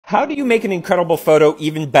How do you make an incredible photo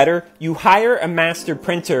even better? You hire a master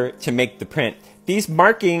printer to make the print. These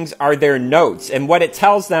markings are their notes, and what it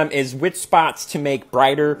tells them is which spots to make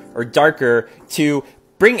brighter or darker to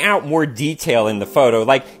bring out more detail in the photo.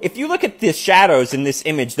 Like, if you look at the shadows in this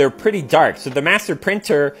image, they're pretty dark, so the master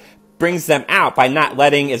printer brings them out by not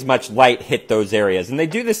letting as much light hit those areas. And they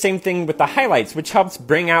do the same thing with the highlights, which helps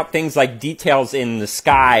bring out things like details in the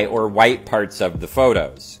sky or white parts of the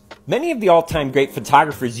photos. Many of the all-time great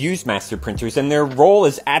photographers use master printers, and their role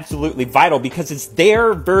is absolutely vital because it's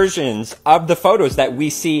their versions of the photos that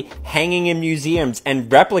we see hanging in museums and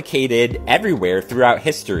replicated everywhere throughout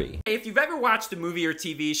history. If you've ever watched a movie or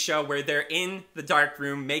TV show where they're in the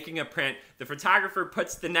darkroom making a print, the photographer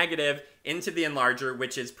puts the negative into the enlarger,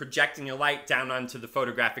 which is projecting a light down onto the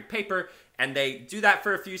photographic paper, and they do that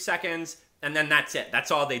for a few seconds, and then that's it.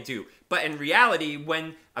 That's all they do. But in reality,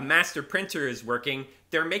 when a master printer is working,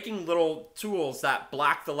 they're making little tools that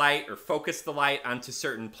block the light or focus the light onto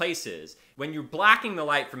certain places. When you're blocking the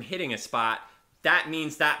light from hitting a spot, that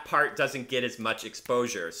means that part doesn't get as much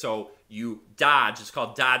exposure. So you dodge, it's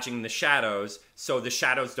called dodging the shadows, so the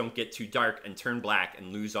shadows don't get too dark and turn black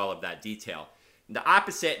and lose all of that detail. The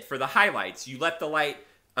opposite for the highlights, you let the light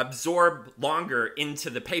absorb longer into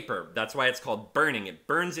the paper. That's why it's called burning. It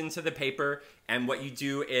burns into the paper, and what you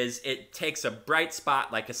do is it takes a bright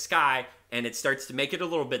spot like a sky and it starts to make it a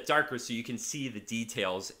little bit darker so you can see the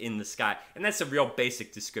details in the sky. And that's a real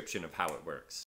basic description of how it works.